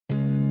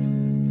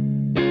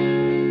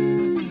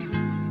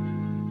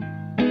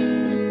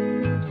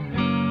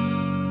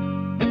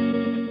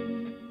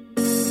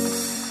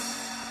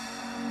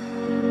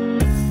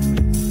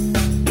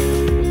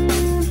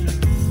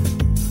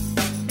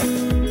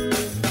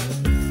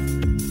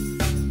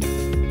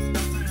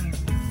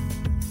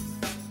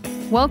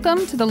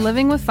Welcome to the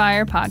Living with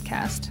Fire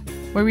podcast,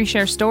 where we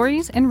share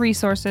stories and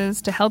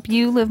resources to help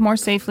you live more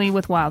safely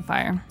with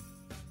wildfire.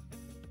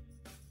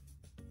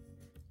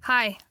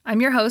 Hi,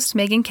 I'm your host,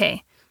 Megan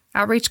Kay,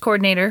 Outreach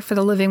Coordinator for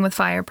the Living with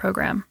Fire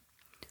program.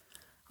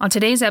 On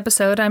today's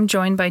episode, I'm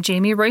joined by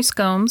Jamie Royce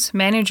Gomes,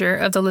 Manager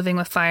of the Living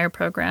with Fire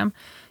program,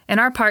 and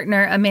our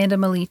partner, Amanda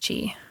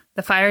Malici,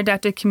 the Fire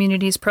Adapted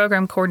Communities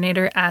Program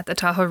Coordinator at the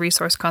Tahoe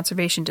Resource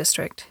Conservation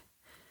District.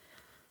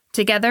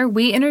 Together,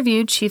 we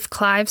interviewed Chief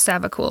Clive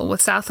Savacool with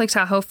South Lake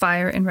Tahoe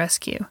Fire and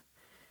Rescue.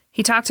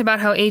 He talked about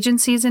how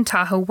agencies in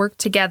Tahoe worked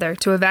together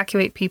to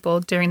evacuate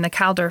people during the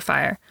Caldor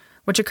Fire,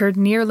 which occurred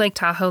near Lake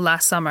Tahoe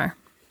last summer.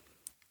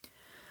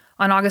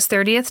 On August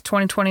 30th,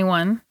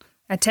 2021,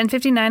 at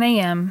 10:59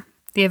 a.m.,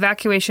 the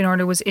evacuation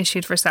order was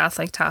issued for South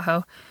Lake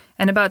Tahoe,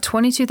 and about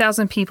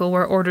 22,000 people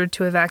were ordered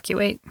to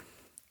evacuate.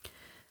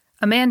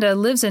 Amanda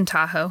lives in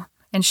Tahoe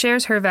and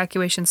shares her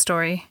evacuation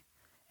story,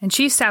 and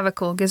Chief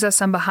Savacool gives us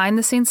some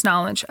behind-the-scenes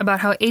knowledge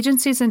about how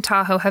agencies in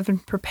Tahoe have been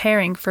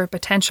preparing for a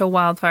potential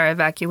wildfire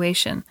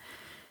evacuation,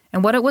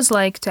 and what it was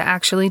like to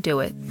actually do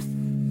it.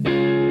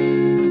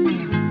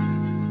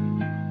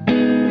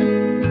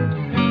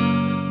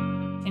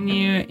 Can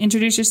you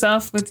introduce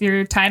yourself with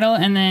your title,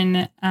 and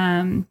then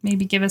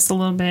maybe give us a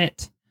little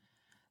bit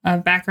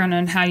of background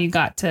on how you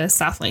got to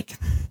South Lake?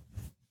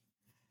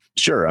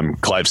 Sure. I'm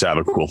Clive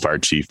Savacool, Fire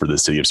Chief for the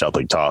City of South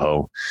Lake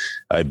Tahoe.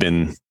 I've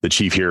been the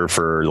chief here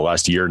for the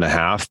last year and a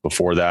half.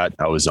 Before that,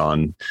 I was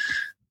on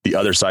the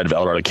other side of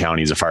El Dorado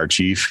County as a fire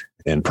chief.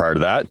 And prior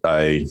to that,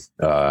 I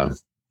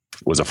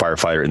was a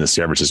firefighter in the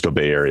San Francisco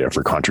Bay Area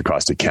for Contra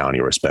Costa County,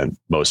 where I spent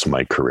most of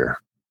my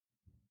career.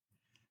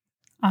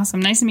 Awesome.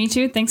 Nice to meet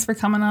you. Thanks for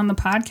coming on the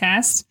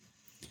podcast.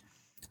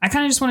 I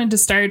kind of just wanted to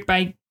start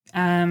by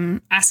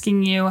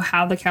asking you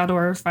how the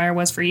Caldor Fire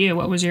was for you.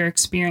 What was your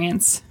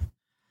experience?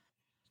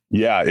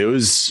 Yeah, it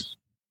was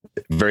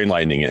very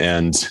enlightening.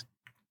 And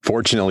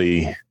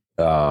fortunately,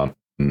 I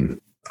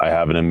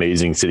have an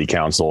amazing city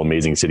council,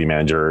 amazing city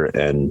manager,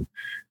 and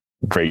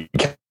great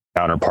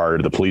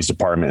counterpart of the police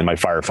department. And my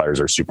firefighters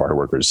are super hard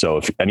workers. So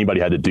if anybody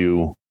had to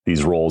do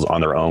these roles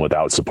on their own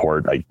without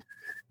support,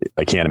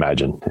 I can't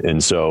imagine.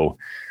 And so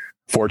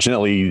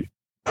fortunately,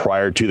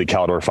 prior to the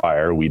Caldor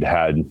Fire, we'd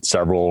had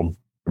several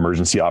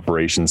emergency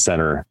operations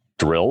center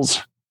drills.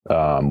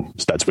 So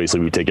that's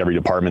basically, we take every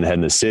department head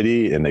in the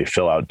city and they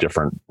fill out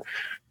different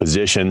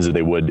positions that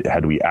they would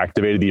had we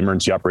activated the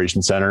emergency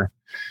operations center.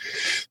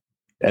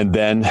 And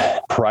then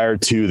prior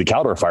to the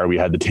Caldor Fire, we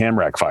had the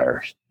Tamarack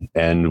Fire,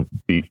 and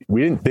we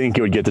didn't think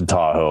it would get to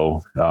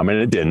Tahoe, and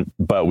it didn't,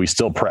 but we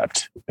still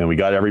prepped and we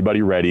got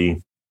everybody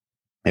ready,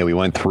 and we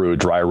went through a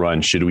dry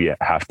run. Should we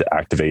have to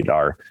activate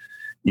our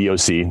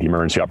EOC, the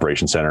Emergency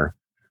Operations Center,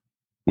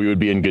 we would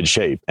be in good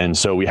shape. And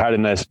so we had a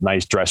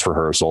nice dress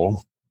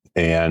rehearsal.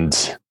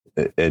 And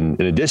in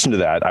addition to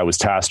that, I was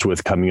tasked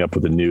with coming up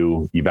with a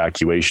new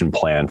evacuation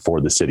plan for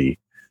the city,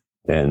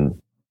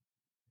 and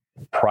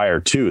prior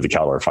to the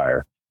Caldor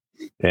Fire.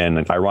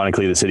 And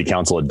ironically, the city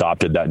council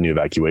adopted that new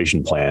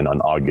evacuation plan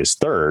on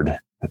August 3rd,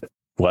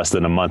 less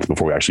than a month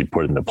before we actually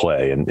put it into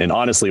play. And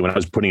honestly, when I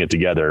was putting it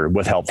together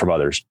with help from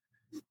others,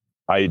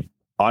 I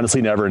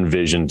honestly never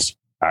envisioned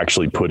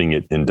actually putting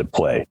it into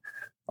play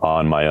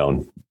on my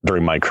own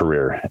during my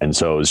career. And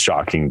so it was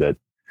shocking that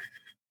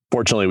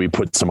fortunately we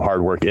put some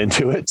hard work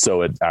into it,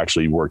 so it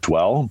actually worked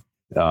well.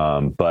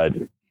 But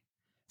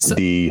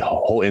the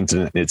whole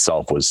incident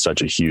itself was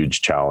such a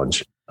huge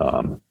challenge.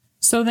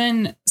 So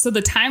the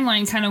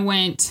timeline kind of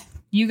went,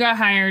 you got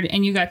hired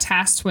and you got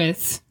tasked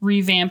with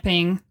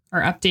revamping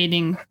or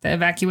updating the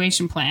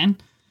evacuation plan.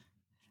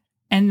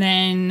 And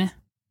then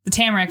the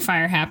Tamarack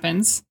Fire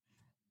happens.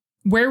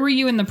 Where were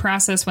you in the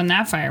process when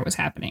that fire was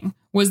happening?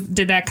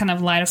 Did that kind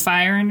of light a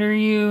fire under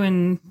you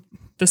and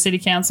the city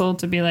council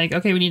to be like,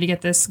 okay, we need to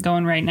get this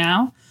going right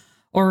now?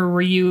 Or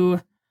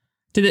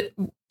did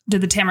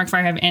the Tamarack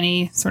Fire have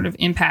any sort of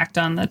impact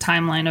on the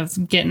timeline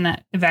of getting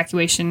that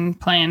evacuation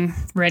plan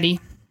ready?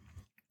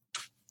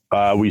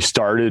 We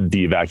started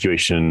the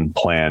evacuation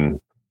plan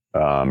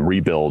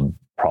rebuild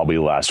probably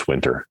last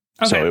winter.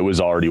 Okay. So it was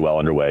already well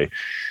underway.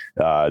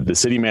 The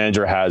city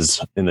manager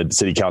and the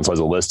city council has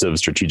a list of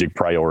strategic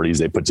priorities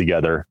they put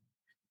together,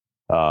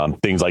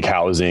 things like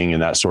housing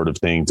and that sort of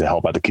thing to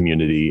help out the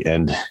community,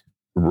 and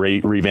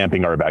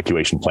revamping our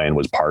evacuation plan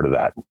was part of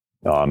that.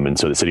 And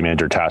so the city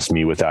manager tasked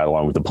me with that,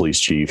 along with the police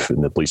chief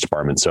and the police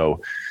department.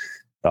 So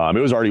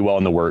it was already well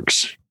in the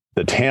works.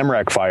 The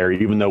Tamarack Fire,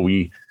 even though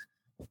we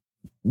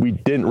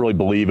didn't really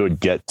believe it would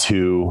get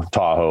to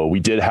Tahoe, we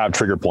did have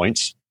trigger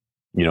points.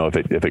 You know, if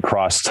it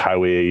crossed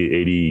Highway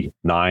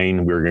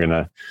 89, we were going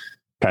to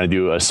kind of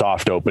do a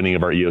soft opening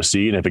of our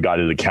EOC. And if it got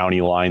to the county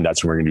line,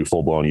 that's when we're going to do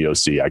full blown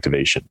EOC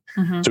activation.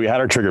 Mm-hmm. So we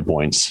had our trigger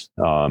points.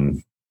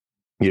 You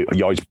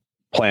always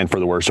plan for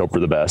the worst, hope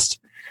for the best.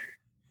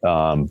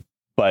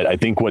 But I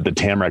think what the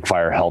Tamarack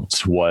Fire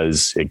helped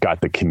was it got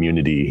the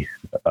community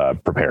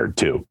prepared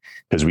too,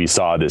 because we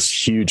saw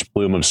this huge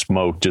plume of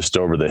smoke just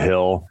over the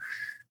hill.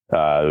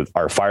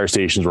 Our fire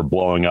stations were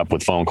blowing up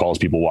with phone calls,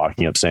 people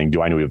walking up saying,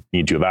 do I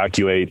need to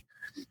evacuate?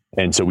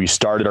 And so we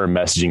started our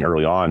messaging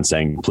early on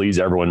saying, please,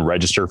 everyone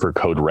register for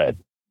Code Red,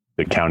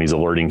 the county's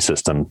alerting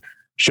system,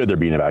 should there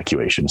be an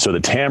evacuation. So the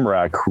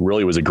Tamarack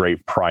really was a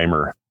great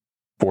primer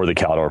for the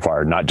Caldor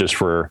fire, not just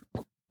for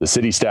the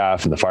city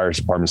staff and the fire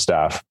department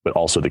staff, but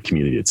also the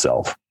community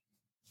itself.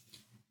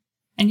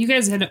 And you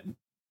guys had,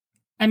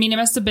 it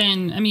must have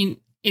been,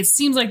 it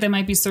seems like that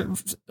might be a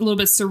little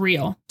bit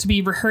surreal to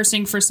be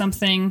rehearsing for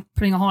something,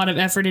 putting a whole lot of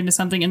effort into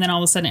something, and then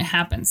all of a sudden it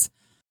happens.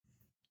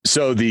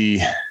 So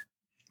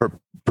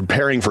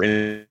preparing for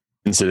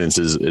incidents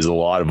is a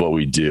lot of what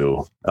we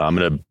do. I'm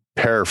going to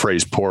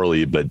paraphrase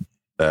poorly, but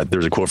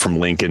there's a quote from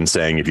Lincoln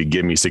saying, if you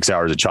give me 6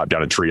 hours to chop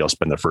down a tree, I'll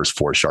spend the first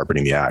 4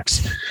 sharpening the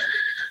axe.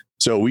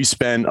 So we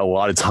spend a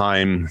lot of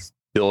time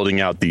building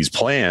out these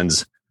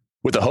plans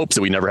with the hopes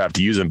that we never have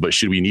to use them, but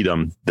should we need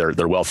them,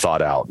 they're well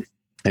thought out.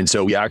 And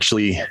so we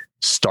actually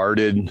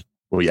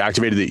we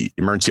activated the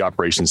Emergency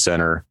Operations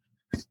Center,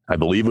 I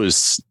believe it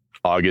was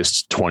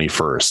August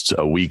 21st,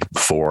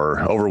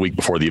 over a week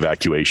before the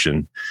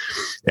evacuation.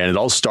 And it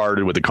all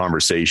started with a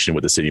conversation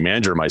with the city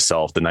manager and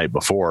myself the night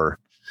before,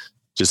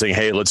 just saying,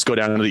 hey, let's go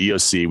down to the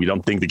EOC. We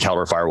don't think the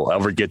Caldor fire will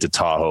ever get to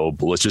Tahoe,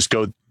 but let's just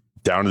go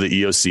down to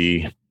the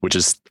EOC, which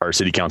is our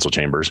city council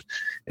chambers,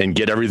 and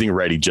get everything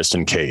ready just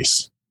in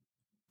case.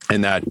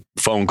 And that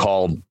phone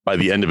call by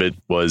the end of it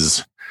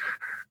was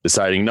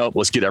deciding, nope,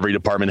 let's get every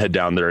department head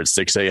down there at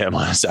 6 a.m.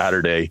 on a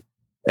Saturday.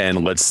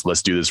 And let's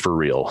do this for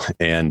real.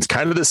 And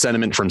kind of the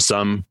sentiment from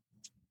some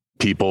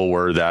people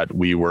were that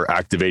we were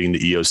activating the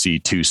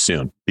EOC too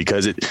soon,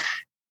 because it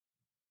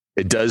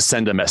does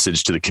send a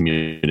message to the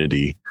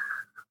community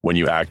when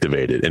you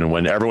activate it. And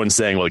when everyone's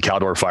saying, well, the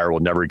Caldor fire will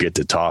never get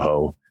to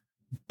Tahoe,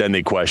 then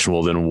they question,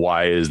 well, then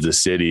why is the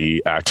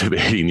city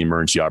activating the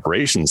Emergency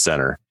Operations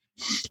Center?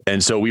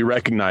 And so we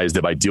recognized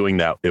that by doing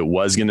that, it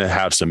was going to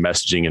have some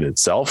messaging in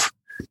itself.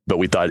 But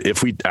we thought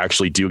if we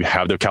actually do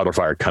have the Caldor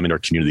fire come in our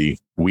community,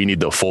 we need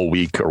the full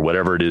week or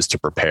whatever it is to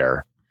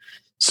prepare.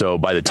 So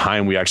by the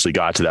time we actually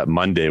got to that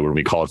Monday when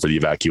we called for the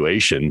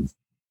evacuation,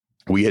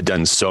 we had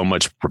done so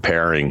much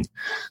preparing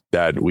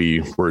that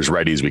we were as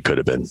ready as we could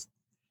have been.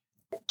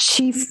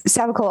 Chief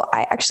Savicle,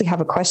 I actually have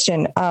a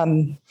question,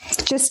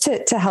 just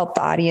to help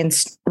the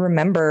audience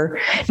remember.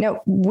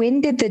 Now,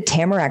 when did the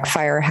Tamarack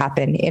fire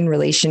happen in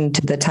relation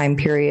to the time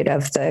period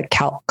of the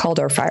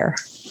Caldor fire?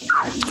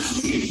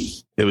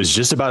 It was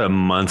just about a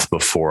month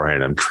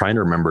beforehand. I'm trying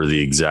to remember the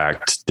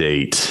exact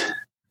date,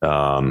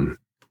 but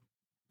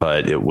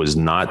it was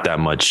not that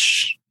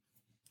much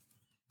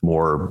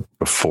more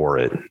before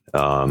it.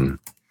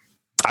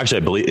 Actually, I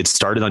believe it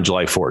started on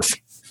July 4th.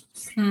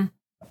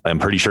 I'm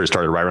pretty sure it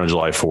started right around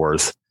July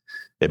 4th.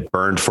 It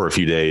burned for a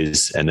few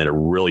days and then it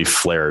really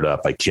flared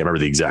up. I can't remember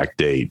the exact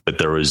date, but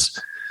there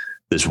was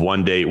this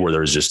one date where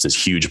there was just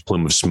this huge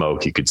plume of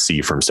smoke you could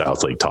see from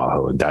South Lake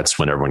Tahoe. And that's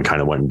when everyone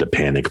kind of went into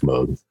panic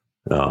mode.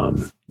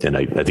 And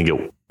I think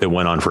it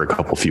went on for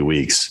a few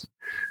weeks.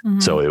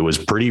 Mm-hmm. So it was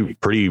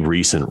pretty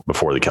recent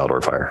before the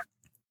Caldor fire.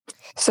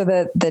 So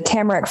the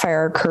Tamarack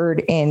fire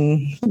occurred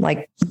in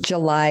like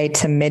July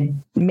to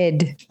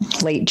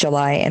late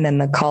July, and then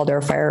the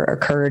Caldor fire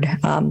occurred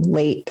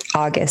late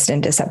August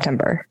into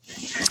September.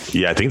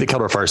 Yeah, I think the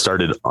Caldor fire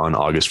started on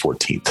August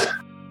 14th.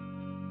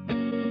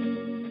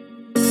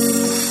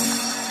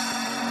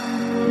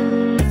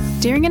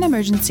 During an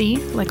emergency,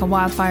 like a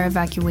wildfire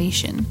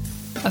evacuation,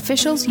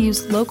 officials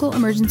use local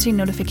emergency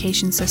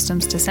notification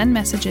systems to send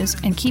messages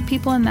and keep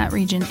people in that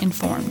region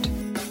informed.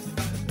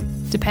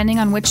 Depending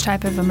on which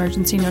type of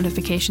emergency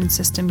notification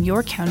system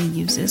your county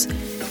uses,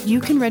 you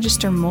can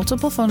register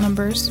multiple phone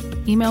numbers,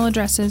 email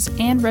addresses,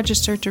 and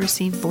register to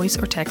receive voice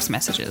or text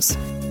messages.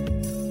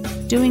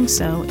 Doing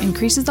so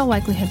increases the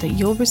likelihood that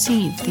you'll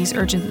receive these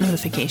urgent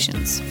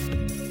notifications.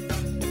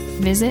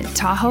 Visit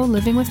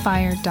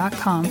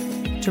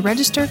TahoeLivingWithFire.com to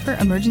register for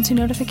emergency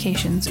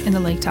notifications in the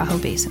Lake Tahoe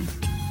Basin.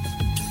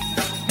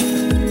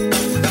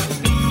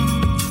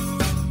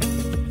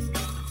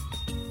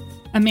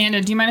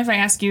 Amanda, do you mind if I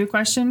ask you a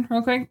question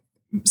real quick?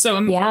 So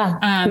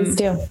yeah, please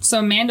do. So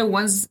Amanda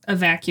was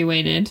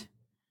evacuated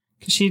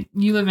because you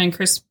live in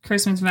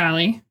Christmas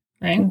Valley,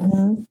 right?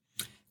 Mm-hmm.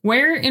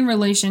 Where in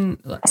relation?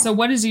 So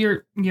what is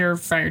your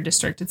fire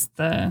district? It's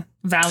the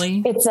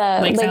Valley. It's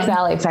a Lake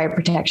Valley Fire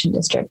Protection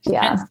District.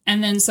 Yeah.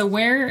 And then so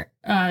where,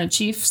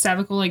 Chief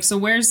Savicle, like, so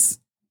where's,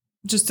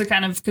 just to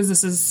kind of, because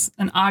this is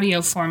an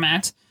audio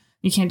format,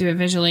 you can't do it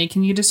visually.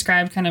 Can you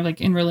describe kind of like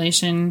in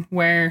relation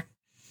where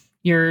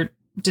your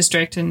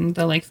district and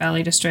the Lake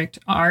Valley district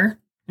are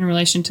in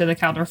relation to the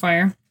Caldor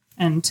fire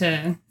and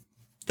to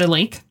the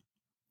lake?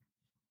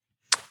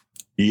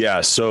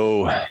 Yeah.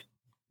 So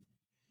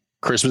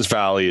Christmas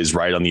Valley is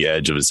right on the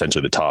edge of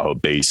essentially the Tahoe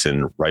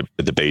Basin, right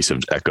at the base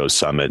of Echo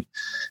Summit.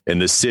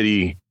 And the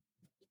city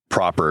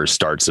proper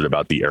starts at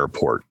about the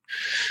airport.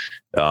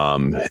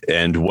 And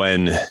then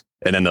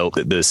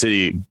the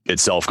city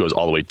itself goes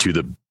all the way to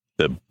the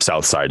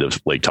south side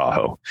of Lake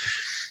Tahoe.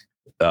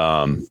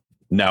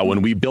 Now,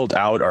 when we built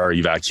out our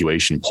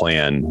evacuation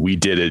plan, we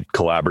did it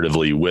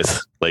collaboratively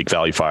with Lake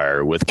Valley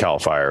Fire, with CAL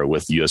FIRE,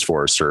 with U.S.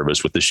 Forest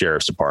Service, with the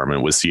Sheriff's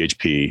Department, with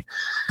CHP.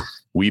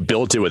 we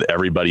built it with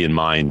everybody in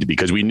mind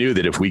because we knew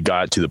that if we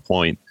got to the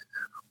point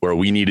where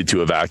we needed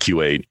to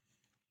evacuate,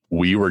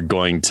 we were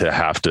going to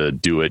have to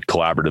do it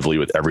collaboratively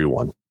with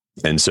everyone.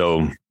 And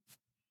so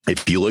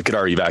if you look at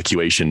our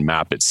evacuation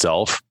map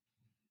itself,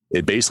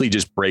 it basically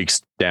just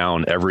breaks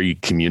down every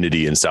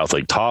community in South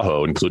Lake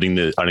Tahoe, including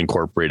the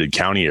unincorporated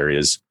county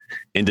areas,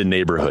 into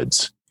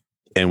neighborhoods.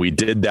 And we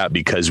did that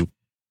because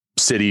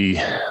city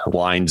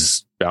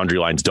lines, boundary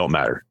lines don't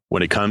matter.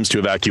 When it comes to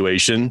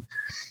evacuation,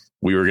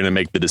 we were going to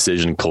make the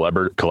decision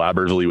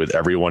collaboratively with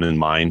everyone in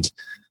mind,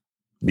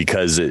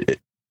 because it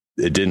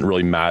didn't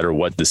really matter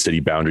what the city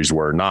boundaries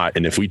were or not.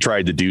 And if we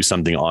tried to do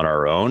something on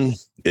our own,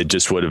 it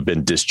just would have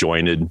been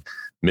disjointed,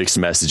 mixed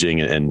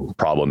messaging, and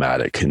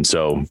problematic. And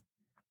so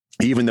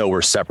even though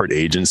we're separate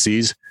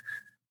agencies,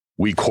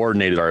 we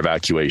coordinated our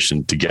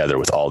evacuation together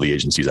with all the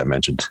agencies I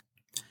mentioned.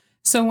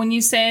 So when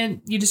you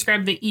said you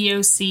described the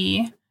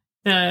EOC,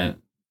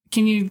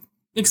 can you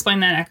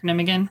explain that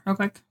acronym again real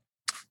quick?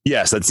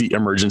 Yes, that's the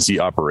Emergency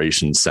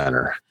Operations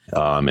Center.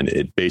 And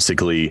it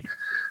basically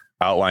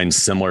outlines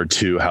similar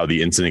to how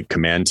the incident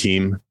command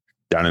team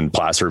down in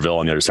Placerville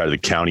on the other side of the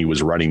county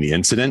was running the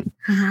incident.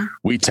 Mm-hmm.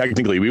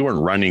 We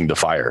weren't running the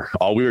fire.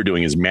 All we were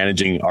doing is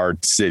managing our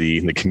city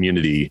and the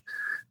community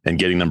and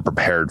getting them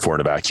prepared for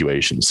an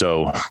evacuation.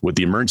 So with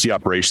the Emergency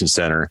Operations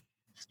Center,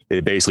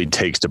 it basically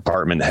takes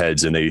department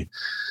heads and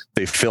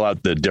they fill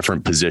out the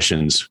different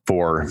positions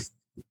for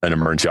an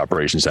emergency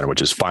operations center,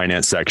 which is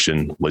finance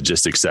section,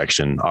 logistics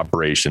section,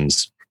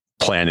 operations,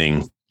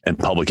 planning, and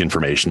public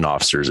information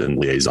officers and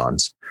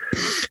liaisons.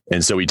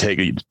 And so we take,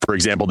 for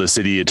example, the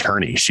city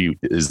attorney. She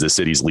is the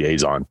city's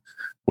liaison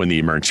when the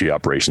emergency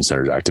operations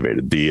center is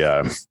activated.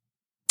 The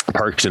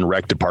Parks and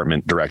Rec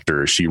Department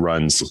director, she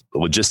runs the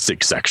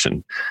logistics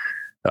section.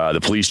 The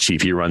police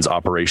chief, he runs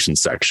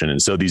operations section.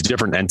 And so these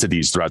different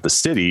entities throughout the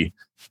city,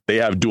 they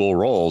have dual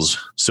roles.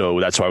 So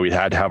that's why we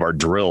had to have our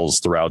drills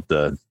throughout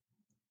the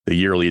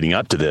year leading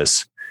up to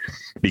this,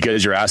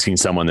 because you're asking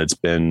someone that's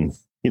been,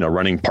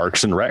 running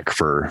Parks and Rec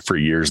for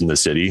years in the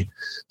city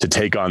to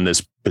take on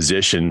this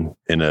position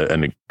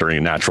during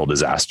a natural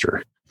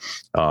disaster.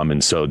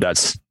 And so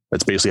that's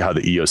basically how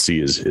the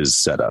EOC is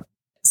set up.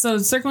 So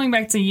circling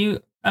back to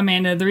you,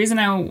 Amanda, the reason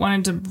I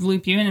wanted to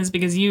loop you in is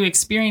because you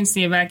experienced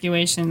the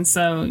evacuation.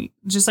 So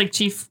just like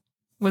Chief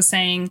was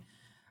saying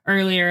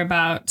earlier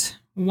about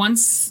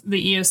once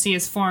the EOC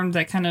is formed,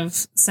 that kind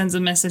of sends a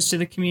message to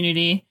the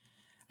community.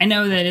 I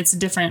know that it's a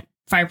different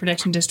fire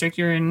protection district.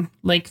 You're in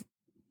Lake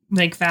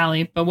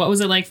Valley, but what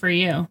was it like for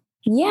you?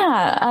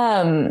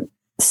 Yeah.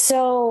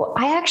 So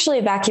I actually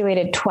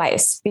evacuated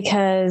twice,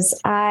 because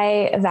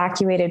I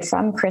evacuated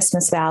from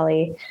Christmas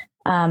Valley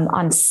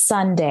on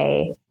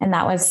Sunday, and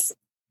that was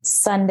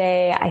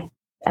Sunday, I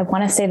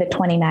want to say the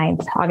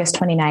 29th, August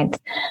 29th.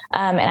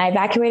 And I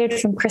evacuated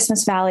from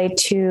Christmas Valley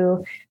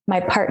to my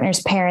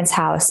partner's parents'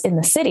 house in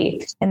the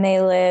city, and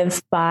they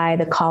live by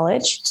the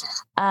college.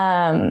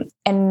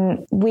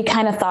 And we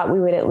kind of thought we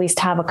would at least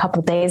have a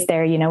couple days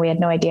there. We had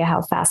no idea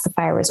how fast the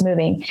fire was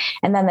moving.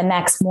 And then the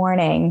next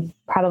morning,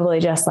 probably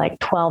just like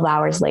 12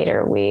 hours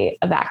later, we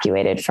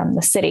evacuated from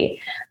the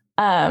city.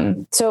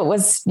 So it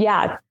was,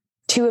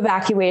 2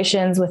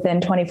 evacuations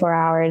within 24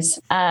 hours.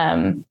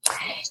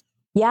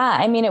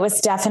 It was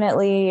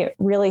definitely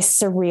really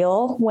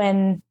surreal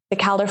when the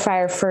Calder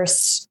fire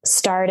first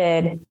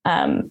started.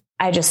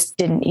 I just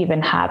didn't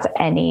even have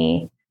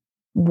any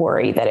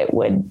worry that it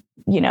would,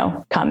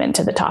 come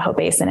into the Tahoe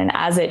Basin. And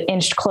as it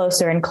inched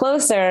closer and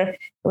closer, it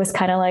was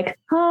kind of like,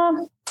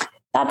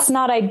 that's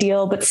not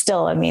ideal, but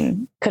still,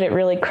 could it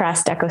really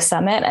crest Echo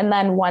Summit? And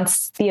then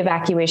once the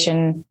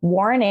evacuation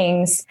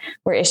warnings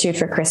were issued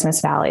for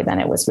Christmas Valley, then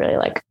it was really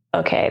like,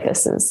 okay,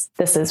 this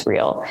is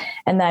real.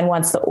 And then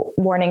once the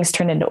warnings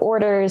turned into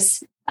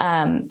orders,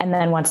 and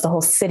then once the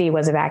whole city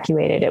was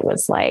evacuated, it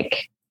was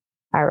like,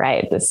 all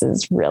right, this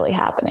is really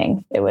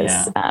happening. It was,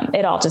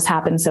 it all just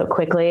happened so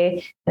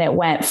quickly, and it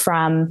went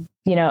from,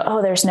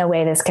 there's no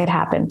way this could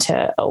happen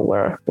to,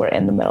 we're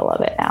in the middle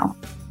of it now.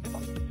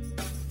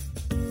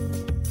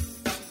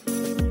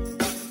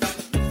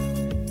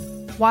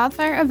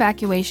 Wildfire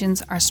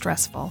evacuations are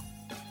stressful,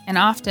 and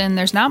often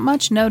there's not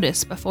much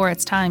notice before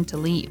it's time to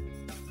leave.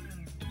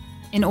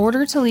 In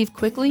order to leave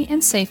quickly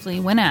and safely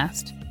when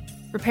asked,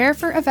 prepare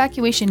for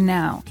evacuation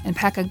now and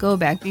pack a go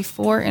bag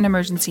before an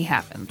emergency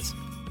happens.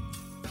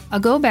 A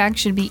go bag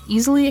should be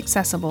easily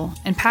accessible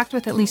and packed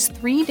with at least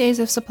 3 days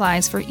of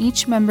supplies for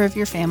each member of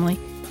your family,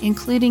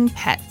 including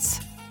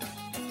pets.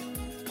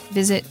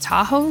 Visit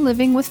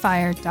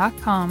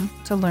TahoeLivingWithFire.com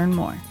to learn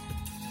more.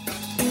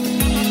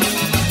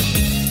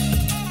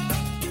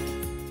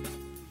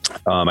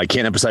 I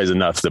can't emphasize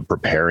enough the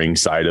preparing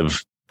side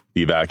of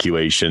the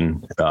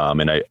evacuation.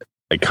 And I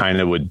kind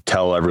of would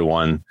tell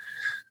everyone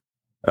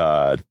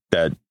that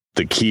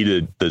the key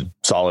to the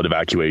solid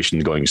evacuation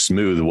going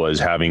smooth was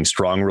having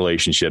strong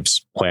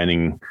relationships,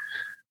 planning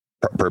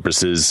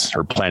purposes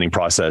or planning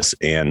process,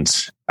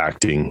 and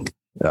acting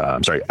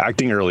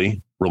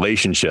early,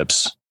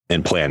 relationships,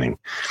 and planning.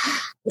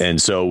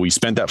 And so we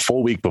spent that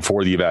full week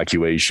before the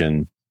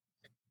evacuation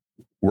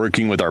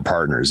working with our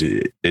partners.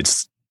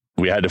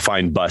 We had to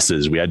find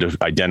buses. We had to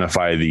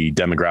identify the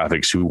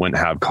demographics who wouldn't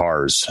have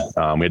cars.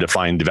 We had to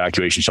find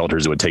evacuation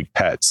shelters that would take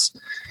pets.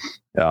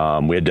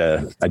 We had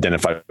to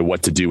identify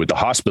what to do with the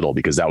hospital,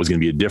 because that was going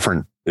to be a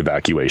different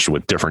evacuation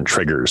with different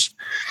triggers.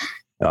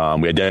 We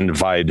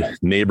identified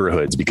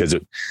neighborhoods, because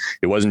it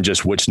wasn't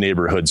just which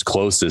neighborhood's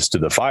closest to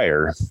the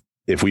fire.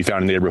 If we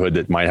found a neighborhood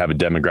that might have a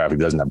demographic that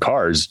doesn't have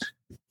cars,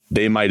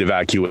 they might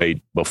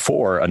evacuate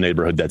before a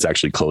neighborhood that's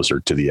actually closer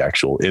to the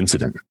actual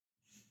incident.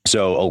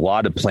 So a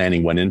lot of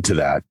planning went into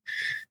that.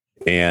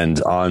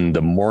 And on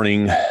the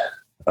morning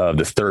of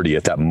the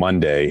 30th, that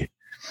Monday,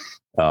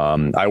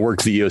 I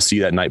worked the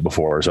EOC that night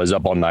before. So I was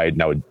up all night,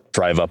 and I would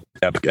drive up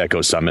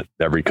Echo Summit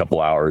every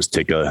couple hours,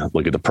 take a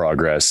look at the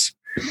progress.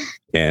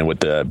 And with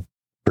the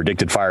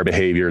predicted fire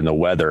behavior and the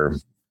weather,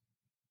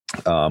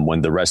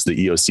 when the rest of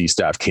the EOC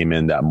staff came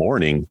in that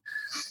morning,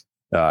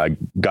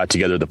 got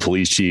together the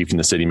police chief and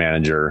the city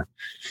manager,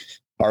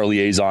 our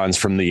liaisons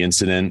from the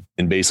incident,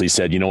 and basically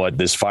said, you know what,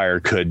 this fire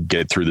could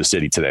get through the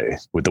city today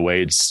with the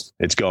way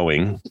it's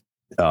going.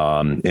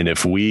 And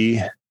if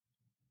we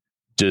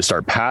just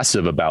are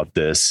passive about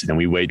this and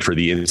we wait for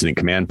the incident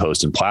command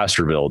post in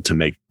Placerville to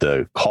make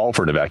the call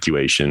for an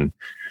evacuation,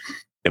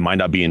 it might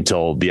not be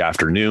until the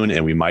afternoon,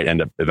 and we might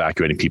end up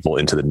evacuating people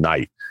into the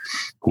night,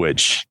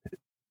 which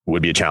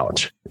would be a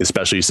challenge,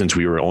 especially since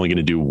we were only going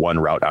to do one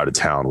route out of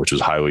town, which was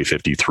Highway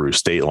 50 through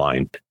State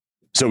Line.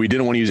 So we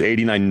didn't want to use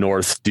 89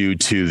 North due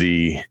to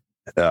the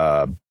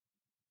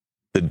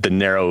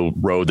narrow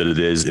road that it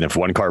is. And if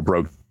one car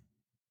broke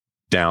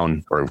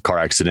down or a car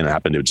accident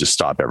happened, it would just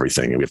stop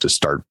everything. And we have to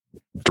start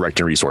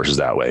directing resources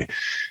that way.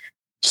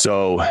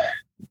 So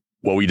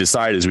what we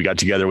decided is we got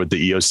together with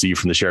the EOC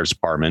from the sheriff's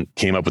department,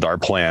 came up with our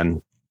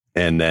plan,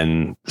 and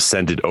then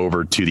sent it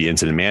over to the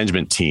incident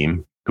management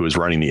team who was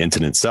running the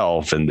incident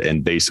itself.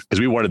 And basically, because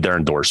we wanted their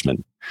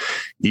endorsement,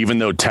 even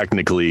though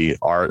technically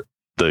the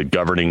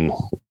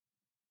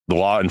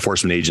law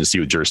enforcement agency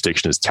with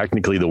jurisdiction is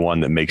technically the one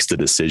that makes the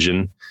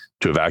decision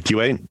to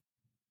evacuate,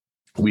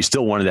 we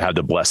still wanted to have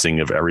the blessing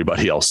of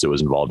everybody else that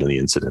was involved in the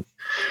incident.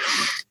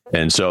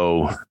 And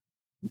so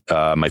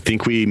I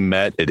think we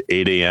met at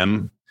 8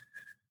 a.m.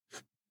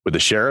 with the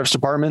sheriff's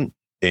department,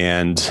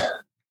 and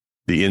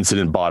the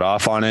incident bought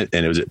off on it.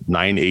 And it was at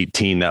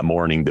 9:18 that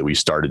morning that we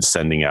started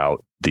sending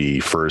out the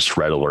first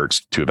red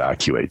alerts to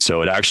evacuate.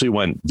 So it actually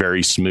went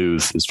very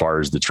smooth as far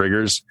as the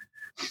triggers,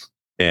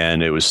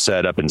 and it was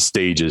set up in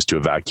stages to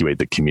evacuate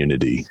the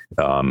community.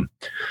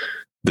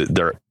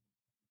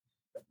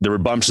 There were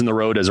bumps in the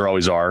road, as there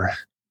always are.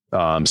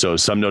 So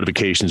some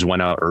notifications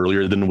went out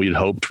earlier than we'd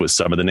hoped with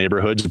some of the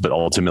neighborhoods, but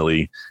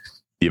ultimately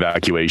the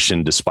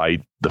evacuation,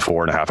 despite the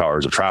 4.5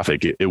 hours of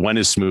traffic, it went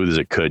as smooth as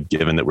it could,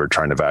 given that we're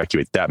trying to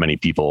evacuate that many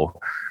people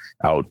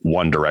out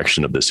one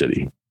direction of the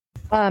city.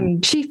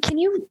 Chief,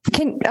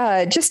 can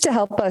just to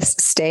help us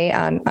stay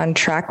on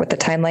track with the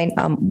timeline,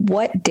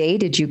 what day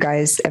did you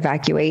guys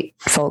evacuate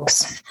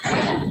folks?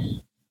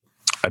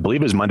 I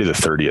believe it was Monday the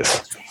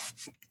 30th.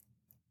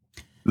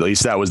 At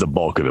least that was the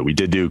bulk of it. We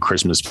did do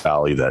Christmas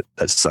Valley that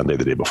Sunday,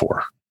 the day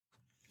before.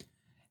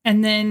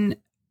 And then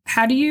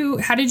how did you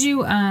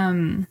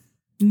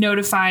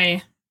notify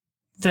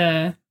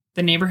the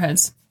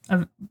neighborhoods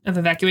of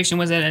evacuation?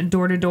 Was it a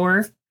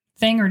door-to-door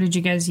thing, or did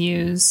you guys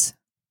use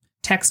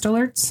text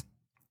alerts?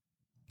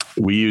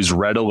 We used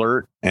Red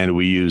Alert and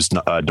we used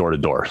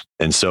door-to-door.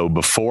 And so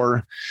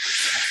before,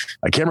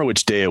 I can't remember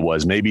which day it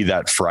was, maybe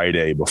that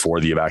Friday before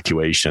the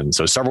evacuation.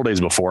 So several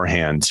days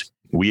beforehand,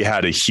 we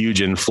had a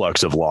huge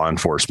influx of law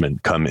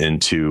enforcement come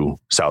into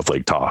South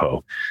Lake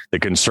Tahoe. The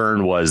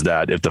concern was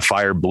that if the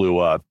fire blew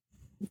up,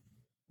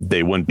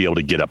 they wouldn't be able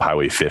to get up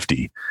Highway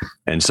 50.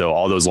 And so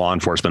all those law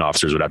enforcement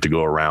officers would have to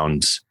go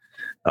around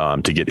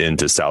to get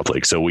into South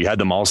Lake. So we had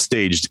them all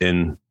staged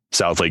in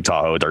South Lake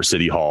Tahoe at our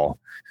city hall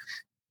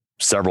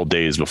several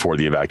days before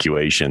the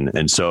evacuation.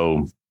 And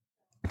so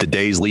the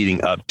days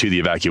leading up to the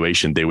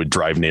evacuation, they would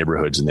drive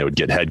neighborhoods and they would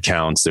get head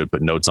counts. They would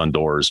put notes on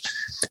doors.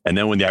 And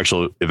then when the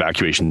actual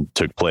evacuation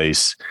took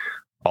place,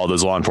 all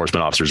those law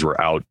enforcement officers were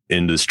out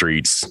in the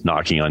streets,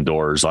 knocking on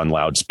doors, on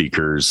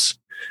loudspeakers,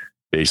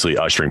 basically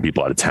ushering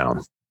people out of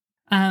town.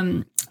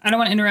 I don't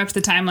want to interrupt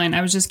the timeline.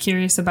 I was just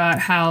curious about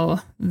how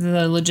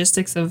the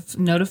logistics of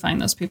notifying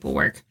those people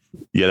work.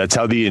 Yeah, that's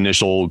how the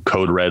initial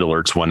code red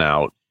alerts went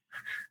out.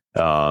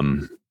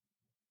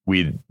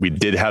 We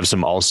did have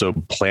some also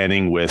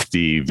planning with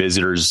the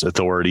visitors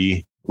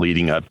authority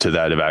leading up to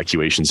that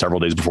evacuation several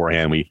days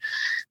beforehand. We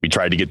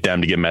tried to get them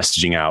to get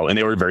messaging out, and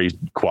they were very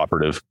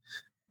cooperative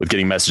with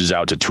getting messages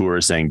out to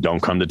tourists saying,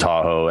 don't come to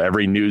Tahoe.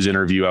 Every news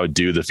interview I would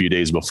do the few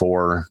days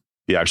before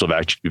the actual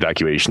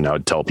evacuation, I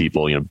would tell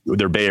people,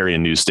 their Bay Area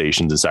news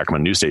stations and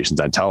Sacramento news stations,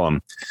 I'd tell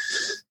them,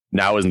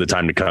 now isn't the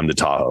time to come to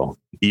Tahoe.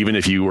 Even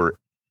if you were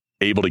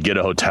able to get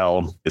a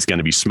hotel, it's going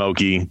to be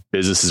smoky,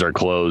 businesses are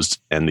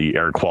closed, and the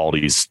air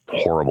quality is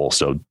horrible.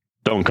 So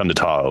don't come to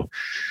Tahoe.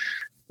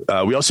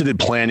 We also did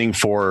planning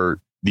for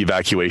the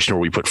evacuation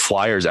where we put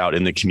flyers out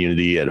in the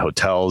community at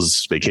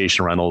hotels,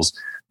 vacation rentals,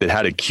 that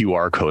had a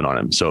QR code on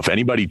them. So if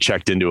anybody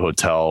checked into a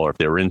hotel or if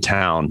they were in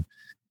town,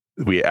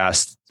 we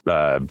asked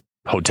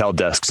hotel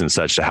desks and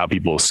such to have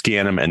people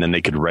scan them, and then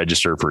they could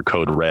register for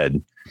code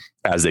red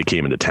as they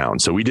came into town.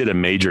 So we did a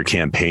major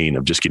campaign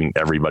of just getting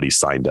everybody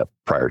signed up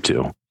prior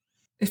to.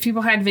 If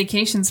people had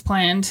vacations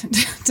planned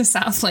to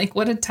South Lake,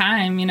 what a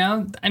time, you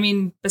know? I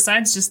mean,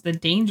 besides just the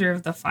danger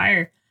of the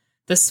fire,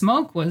 the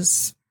smoke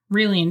was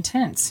really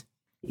intense.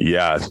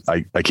 Yeah,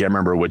 I can't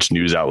remember which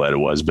news outlet it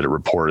was, but it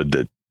reported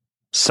that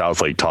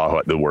South Lake Tahoe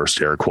had the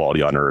worst air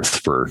quality on earth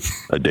for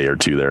a day or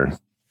two there.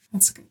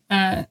 That's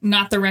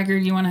not the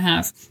record you want to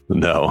have.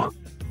 No.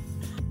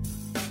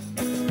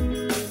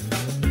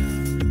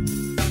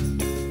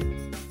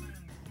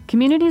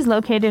 Communities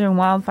located in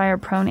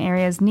wildfire-prone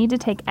areas need to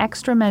take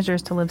extra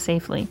measures to live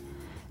safely.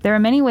 There are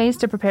many ways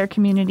to prepare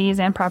communities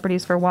and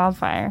properties for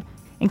wildfire,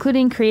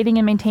 including creating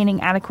and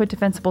maintaining adequate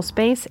defensible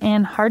space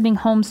and hardening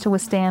homes to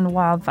withstand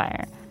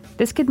wildfire.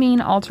 This could mean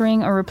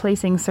altering or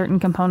replacing certain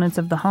components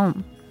of the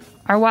home.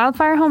 Our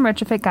Wildfire Home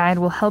Retrofit Guide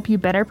will help you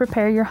better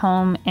prepare your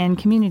home and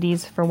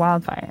communities for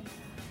wildfire.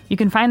 You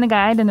can find the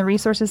guide in the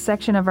resources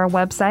section of our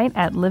website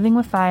at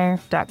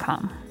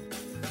livingwithfire.com.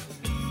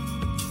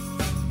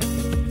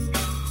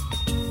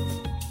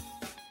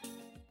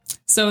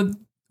 So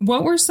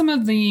what were some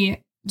of the,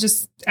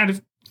 just out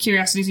of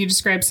curiosity, you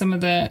described some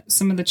of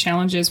the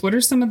challenges. What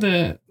are some of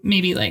the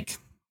maybe like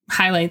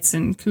highlights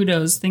and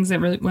kudos, things that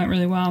really went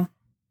really well?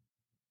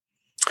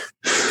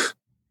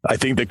 I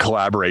think the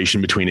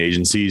collaboration between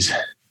agencies,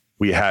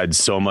 we had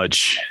so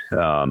much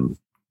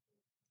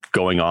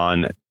going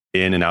on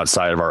in and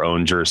outside of our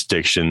own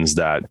jurisdictions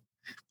that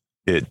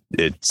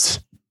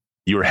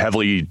you were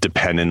heavily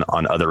dependent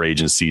on other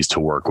agencies to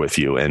work with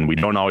you. And we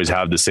don't always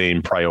have the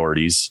same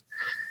priorities.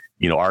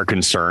 You know, our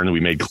concern, we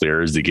made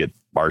clear, is to get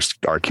our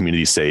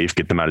community safe,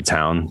 get them out of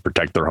town,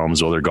 protect their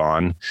homes while they're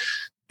gone.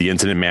 The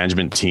incident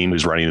management team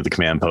who's running at the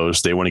command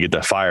post, they want to get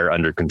the fire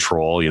under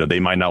control. You know, they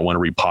might not want to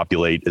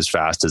repopulate as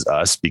fast as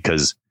us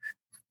because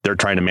they're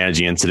trying to manage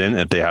the incident.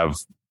 If they have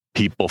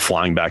people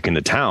flying back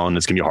into town,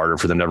 it's going to be harder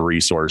for them to have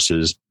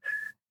resources.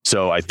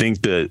 So I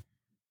think that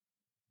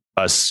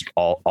us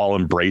all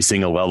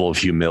embracing a level of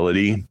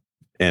humility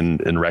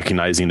and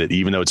recognizing that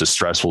even though it's a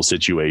stressful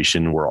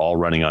situation, we're all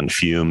running on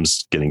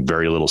fumes, getting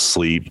very little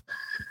sleep.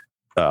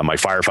 My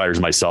firefighters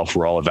and myself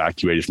were all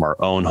evacuated from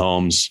our own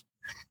homes.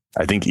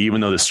 I think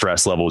even though the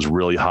stress level is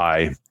really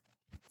high,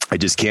 I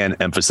just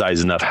can't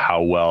emphasize enough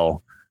how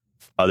well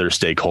other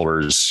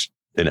stakeholders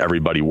and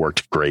everybody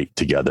worked great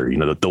together. You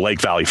know, the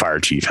Lake Valley Fire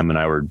Chief, him and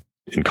I were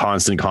in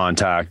constant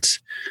contact.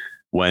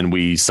 When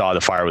we saw the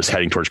fire was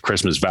heading towards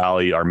Christmas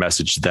Valley, our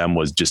message to them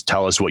was just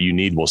tell us what you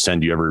need. We'll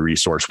send you every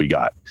resource we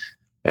got.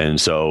 And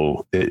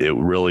so it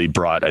really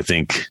brought, I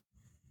think,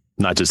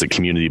 not just the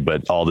community,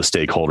 but all the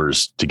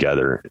stakeholders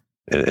together.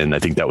 And I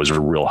think that was a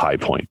real high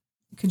point.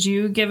 Could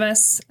you give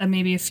us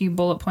maybe a few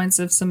bullet points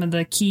of some of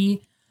the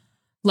key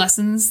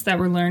lessons that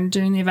were learned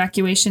during the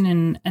evacuation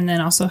and then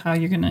also how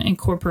you're going to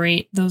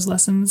incorporate those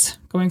lessons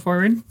going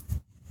forward?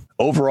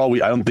 Overall,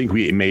 I don't think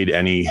we made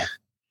any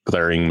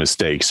glaring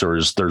mistakes.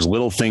 There's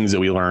little things that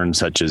we learned,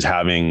 such as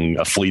having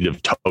a fleet of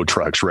tow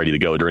trucks ready to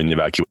go during the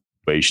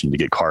evacuation to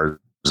get cars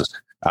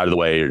out of the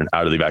way and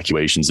out of the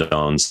evacuation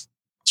zones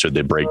should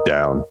they break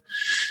down.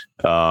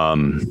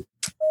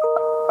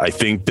 I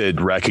think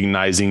that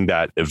recognizing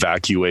that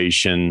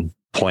evacuation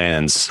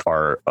plans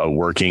are a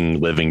working,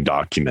 living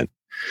document.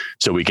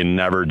 So we can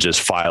never just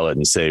file it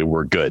and say,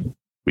 we're good.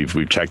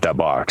 We've checked that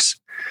box.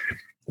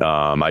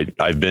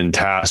 I've been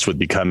tasked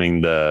with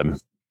coming up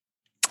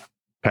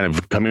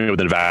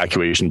with an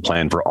evacuation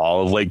plan for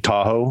all of Lake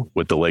Tahoe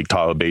with the Lake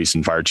Tahoe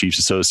Basin Fire Chiefs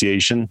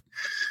Association.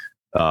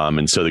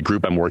 And so the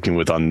group I'm working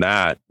with on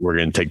that, we're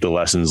going to take the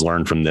lessons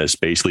learned from this,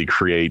 basically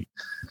create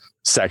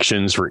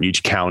sections for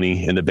each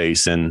county in the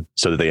basin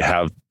so that they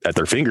have at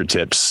their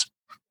fingertips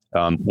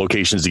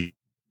locations to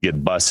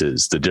get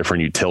buses, the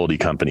different utility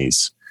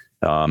companies,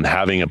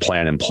 having a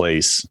plan in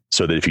place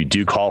so that if you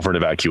do call for an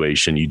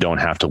evacuation, you don't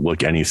have to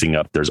look anything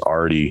up. There's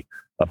already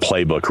a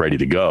playbook ready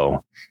to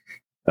go.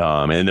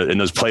 And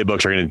those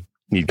playbooks are going to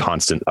need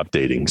constant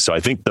updating. So I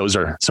think those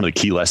are some of the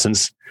key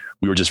lessons.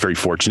 We were just very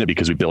fortunate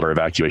because we built our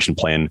evacuation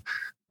plan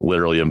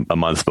literally a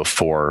month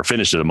before,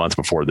 finished it a month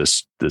before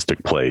this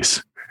took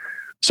place.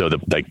 So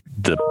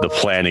the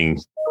planning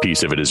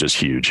piece of it is just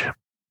huge.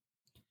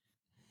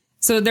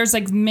 So there's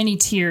like many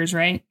tiers,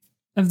 right,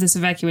 of this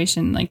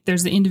evacuation. Like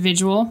there's the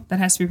individual that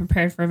has to be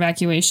prepared for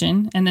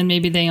evacuation, and then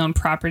maybe they own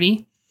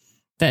property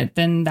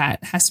that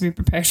has to be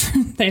prepared for.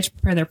 They have to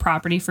prepare their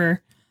property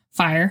for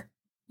fire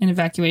and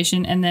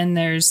evacuation, and then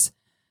there's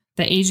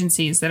the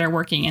agencies that are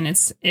working. And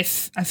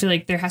I feel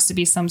like there has to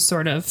be some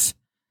sort of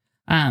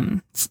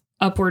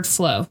upward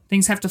flow.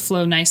 Things have to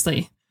flow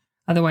nicely.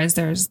 Otherwise,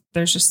 there's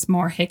just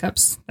more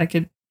hiccups that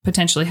could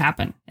potentially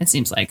happen, it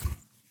seems like.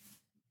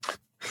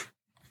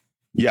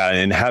 Yeah,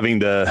 and having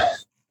the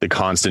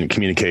constant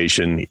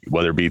communication,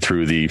 whether it be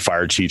through the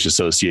Fire Chiefs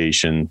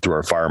Association, through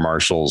our fire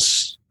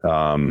marshals,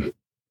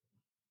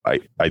 I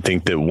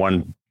think that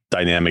one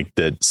dynamic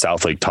that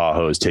South Lake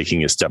Tahoe is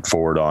taking a step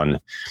forward on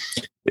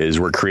is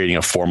we're creating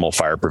a formal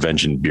fire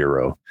prevention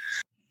bureau.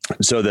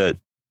 So that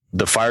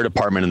the fire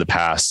department in the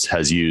past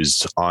has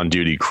used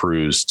on-duty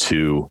crews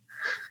to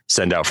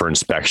send out for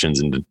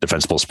inspections and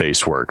defensible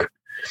space work.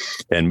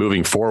 And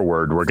moving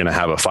forward, we're going to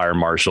have a fire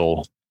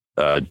marshal,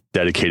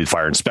 dedicated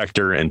fire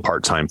inspector, and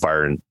part-time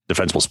fire and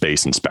defensible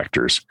space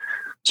inspectors.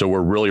 So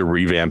we're really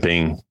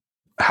revamping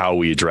how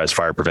we address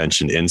fire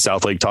prevention in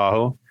South Lake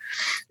Tahoe.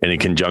 And in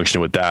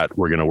conjunction with that,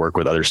 we're going to work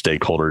with other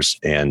stakeholders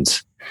and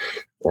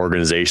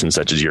organizations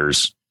such as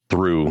yours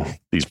through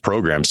these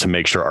programs to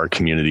make sure our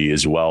community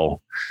is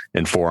well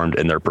informed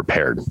and they're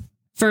prepared.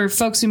 For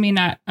folks who may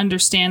not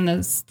understand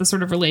the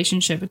sort of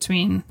relationship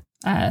between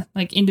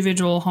like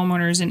individual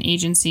homeowners and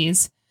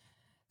agencies.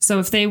 So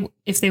if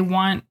they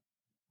want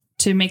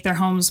to make their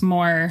homes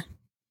more,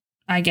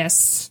 I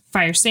guess,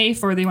 fire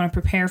safe, or they want to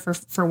prepare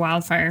for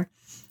wildfire,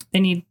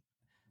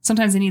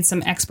 sometimes they need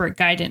some expert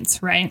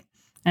guidance, right?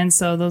 And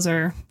so those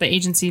are the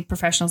agency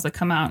professionals that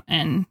come out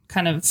and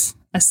kind of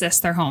assess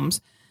their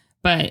homes.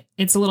 But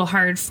it's a little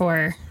hard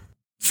for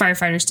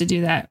firefighters to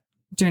do that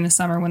during the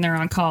summer when they're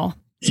on call.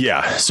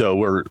 Yeah. So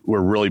we're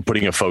really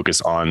putting a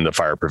focus on the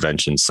fire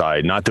prevention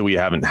side. Not that we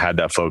haven't had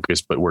that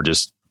focus, but we're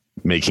just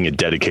making a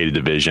dedicated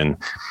division.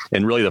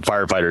 And really the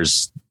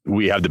firefighters,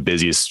 we have the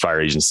busiest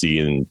fire agency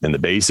in the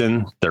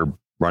basin. They're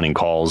running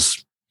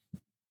calls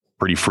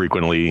pretty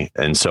frequently.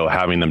 And so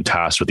having them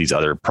tasked with these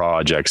other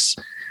projects,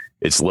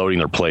 it's loading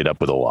their plate up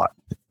with a lot.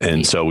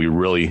 And so we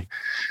really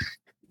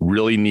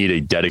need a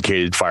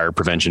dedicated fire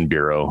prevention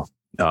bureau.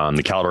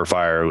 The Caldor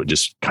fire would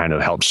just kind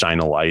of help shine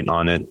a light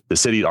on it. The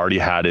city already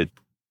had it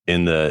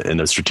in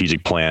the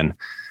strategic plan,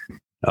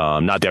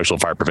 not the actual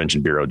fire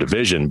prevention bureau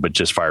division, but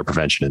just fire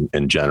prevention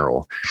in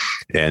general.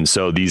 And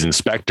so these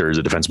inspectors,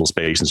 the defensible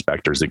space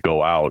inspectors that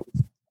go out,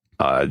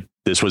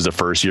 this was the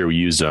first year we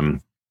used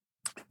them,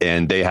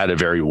 and they had a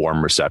very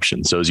warm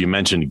reception. So as you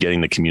mentioned,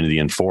 getting the community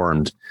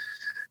informed,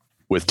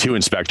 with 2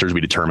 inspectors, we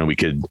determined we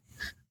could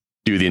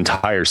do the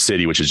entire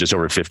city, which is just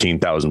over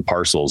 15,000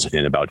 parcels,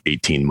 in about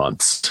 18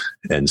 months.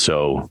 And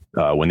so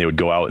when they would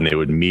go out and they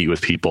would meet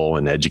with people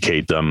and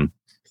educate them,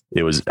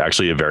 it was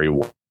actually a very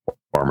warm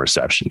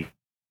reception.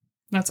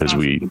 That's because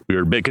awesome. we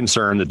were a bit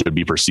concerned that they would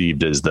be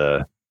perceived as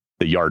the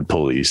yard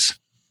police.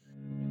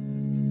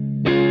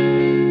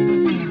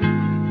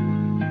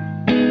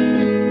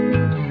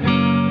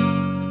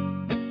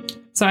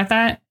 So I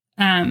thought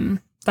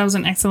that was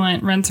an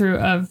excellent run through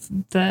of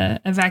the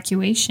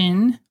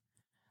evacuation.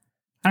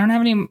 I don't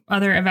have any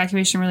other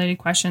evacuation related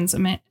questions.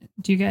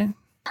 Do you guys?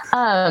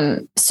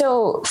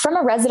 So from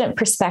a resident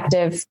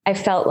perspective, I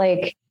felt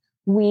like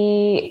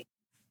we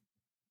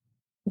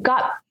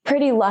got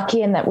pretty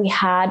lucky in that we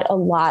had a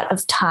lot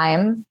of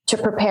time to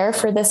prepare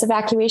for this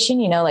evacuation.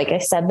 You know, like I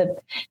said,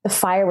 the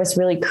fire was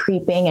really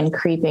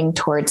creeping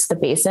towards the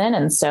basin.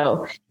 And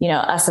so, you know,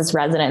 us as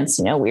residents,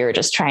 you know, we were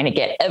just trying to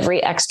get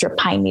every extra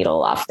pine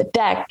needle off the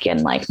deck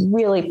and like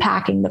really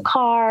packing the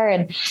car.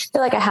 And I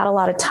feel like I had a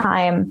lot of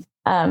time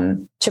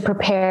to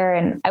prepare.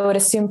 And I would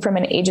assume from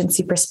an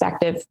agency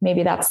perspective,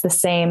 maybe that's the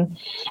same.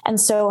 And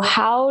so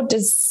how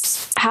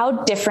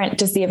different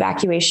does the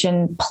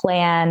evacuation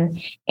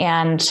plan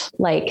and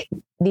like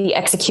the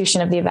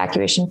execution of the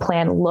evacuation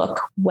plan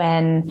look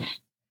when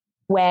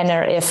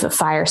or if a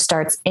fire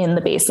starts in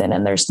the basin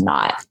and there's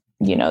not,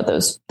 you know,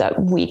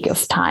 that week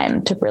of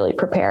time to really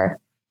prepare?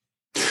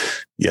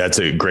 Yeah, it's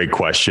a great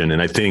question.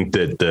 And I think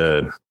that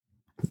the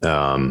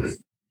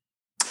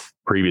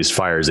previous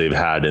fires they've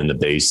had in the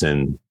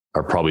basin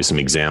are probably some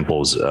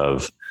examples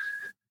of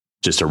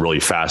just a really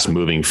fast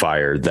moving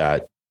fire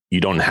that you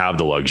don't have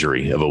the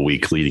luxury of a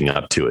week leading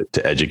up to it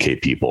to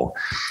educate people.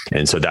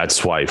 And so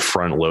that's why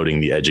front loading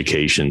the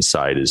education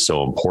side is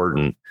so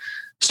important,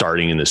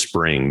 starting in the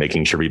spring,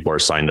 making sure people are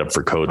signed up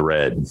for Code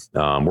Red,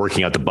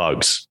 working out the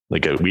bugs.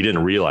 Like we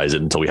didn't realize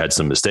it until we had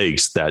some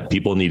mistakes that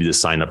people needed to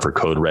sign up for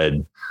Code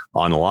Red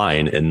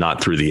online and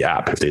not through the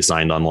app. If they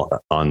signed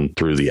on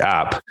through the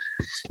app,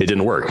 it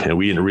didn't work. And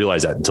we didn't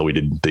realize that until we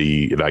did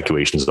the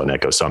evacuations on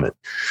Echo Summit.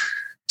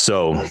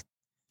 So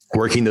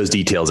working those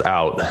details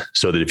out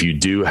so that if you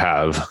do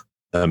have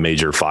a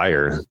major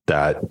fire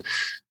that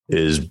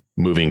is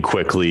moving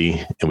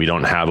quickly and we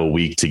don't have a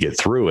week to get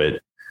through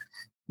it,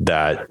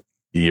 that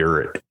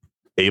you're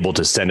able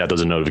to send out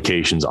those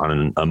notifications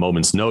on a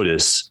moment's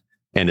notice.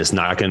 And it's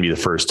not going to be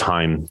the first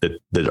time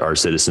that our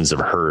citizens have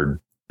heard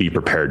be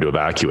prepared to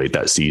evacuate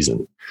that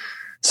season.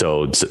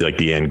 So it's like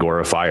the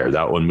Angora fire,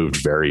 that one moved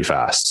very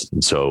fast.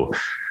 And so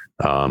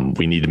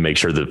we need to make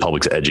sure that the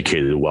public's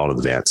educated well in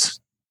advance.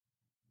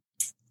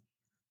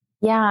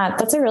 Yeah,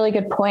 that's a really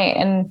good point.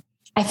 And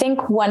I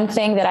think one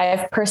thing that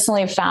I've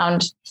personally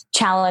found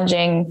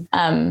challenging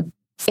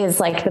is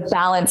like the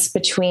balance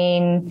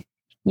between,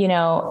 you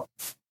know,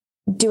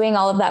 doing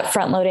all of that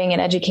front loading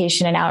and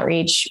education and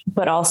outreach,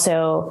 but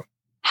also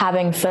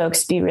having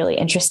folks be really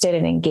interested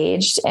and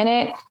engaged in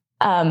it.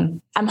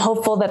 I'm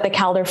hopeful that the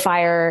Caldor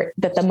fire,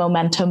 that the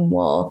momentum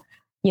will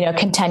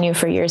continue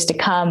for years to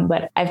come.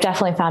 But I've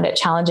definitely found it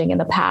challenging in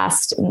the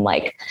past. And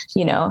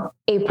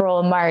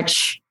April,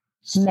 March,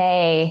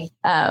 May,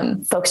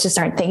 folks just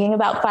aren't thinking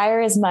about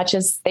fire as much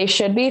as they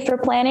should be for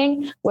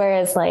planning.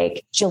 Whereas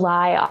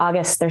July,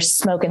 August, there's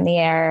smoke in the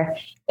air.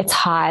 It's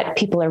hot.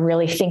 People are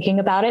really thinking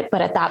about it.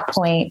 But at that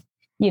point,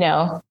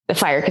 the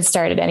fire could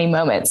start at any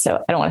moment.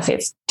 So I don't want to say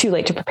it's too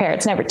late to prepare.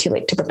 It's never too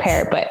late to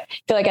prepare, but I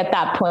feel like at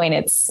that point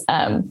it's,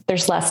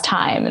 there's less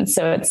time. And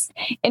so it's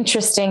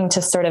interesting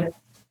to sort of,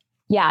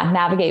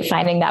 navigate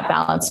finding that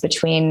balance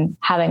between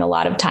having a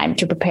lot of time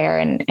to prepare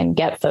and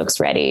get folks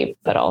ready,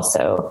 but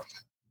also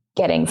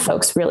getting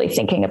folks really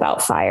thinking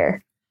about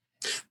fire.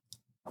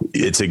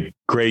 It's a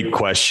great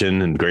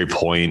question and great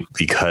point,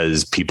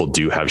 because people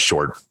do have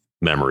short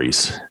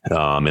memories.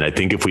 And I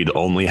think if we'd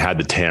only had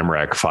the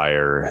Tamarack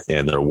fire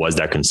and there was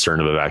that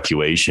concern of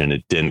evacuation,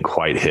 it didn't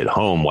quite hit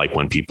home, like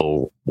when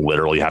people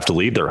literally have to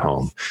leave their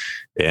home.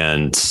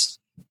 And,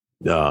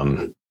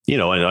 and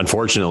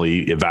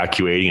unfortunately,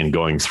 evacuating and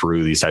going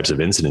through these types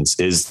of incidents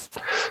is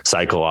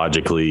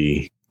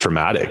psychologically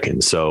traumatic.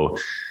 And so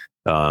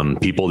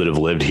people that have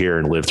lived here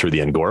and lived through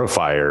the Angora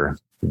fire,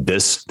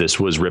 this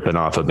was ripping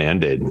off a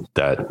Band-Aid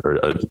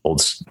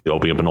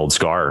opening up an old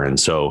scar. And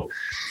so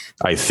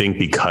I think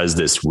because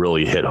this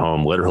really hit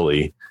home,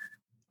 literally,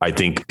 I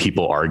think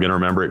people are going to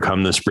remember it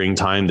come the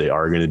springtime. They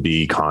are going to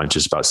be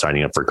conscious about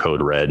signing up for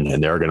Code Red,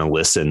 and they're going to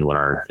listen when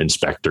our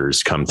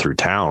inspectors come through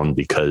town,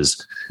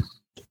 because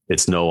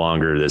it's no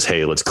longer this,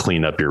 hey, let's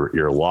clean up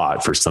your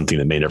lot for something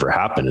that may never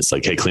happen. It's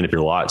like, hey, clean up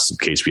your lots in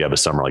case we have a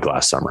summer like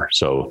last summer.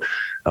 So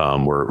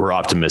we're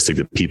optimistic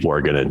that people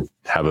are going to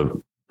have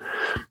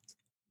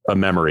a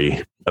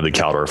memory of the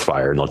Caldor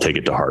fire, and they'll take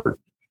it to heart.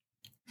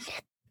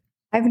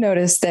 I've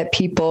noticed that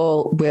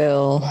people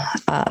will,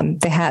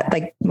 they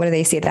had what do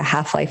they say? The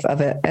half-life of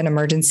an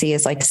emergency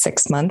is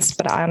 6 months,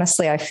 but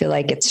honestly, I feel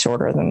like it's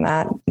shorter than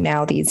that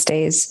now these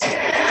days.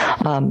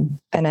 And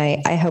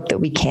I hope that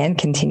we can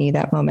continue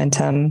that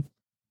momentum.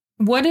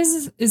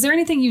 Is there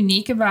anything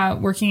unique about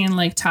working in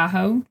Lake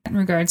Tahoe in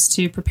regards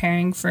to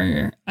preparing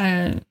for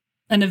an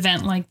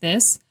event like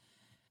this?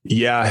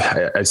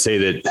 Yeah, I'd say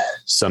that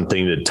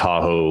something that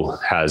Tahoe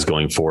has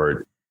going for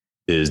it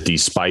is,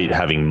 despite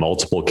having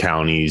multiple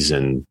counties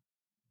and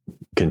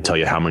can tell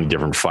you how many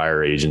different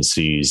fire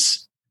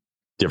agencies,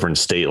 different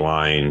state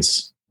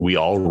lines, we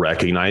all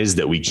recognize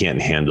that we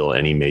can't handle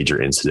any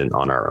major incident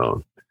on our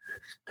own.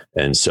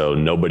 And so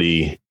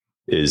nobody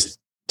is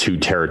too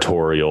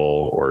territorial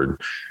or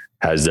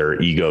has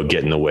their ego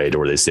get in the way to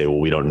where they say, well,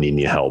 we don't need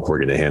any help. We're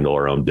going to handle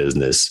our own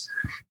business.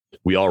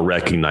 We all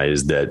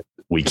recognize that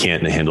we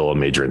can't handle a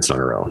major incident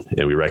on our own.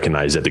 And we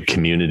recognize that the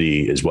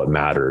community is what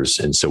matters.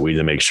 And so we need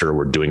to make sure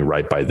we're doing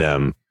right by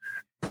them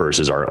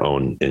versus our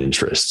own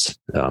interests.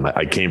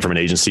 I came from an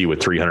agency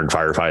with 300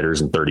 firefighters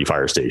and 30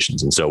 fire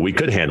stations. And so we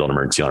could handle an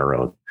emergency on our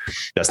own.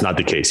 That's not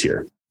the case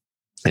here.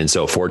 And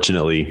so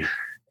fortunately,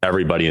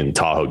 everybody in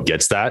Tahoe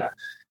gets that.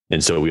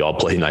 And so we all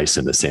play nice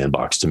in the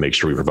sandbox to make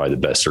sure we provide the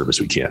best service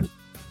we can.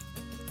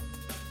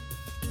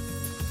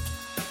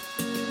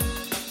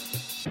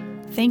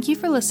 Thank you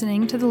for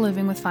listening to the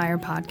Living with Fire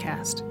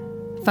podcast.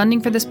 Funding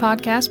for this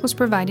podcast was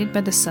provided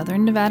by the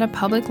Southern Nevada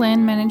Public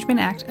Land Management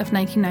Act of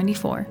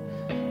 1994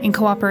 in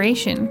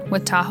cooperation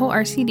with Tahoe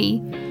RCD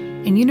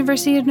and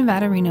University of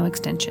Nevada, Reno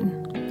Extension,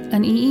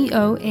 an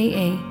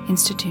EEOAA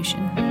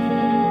institution.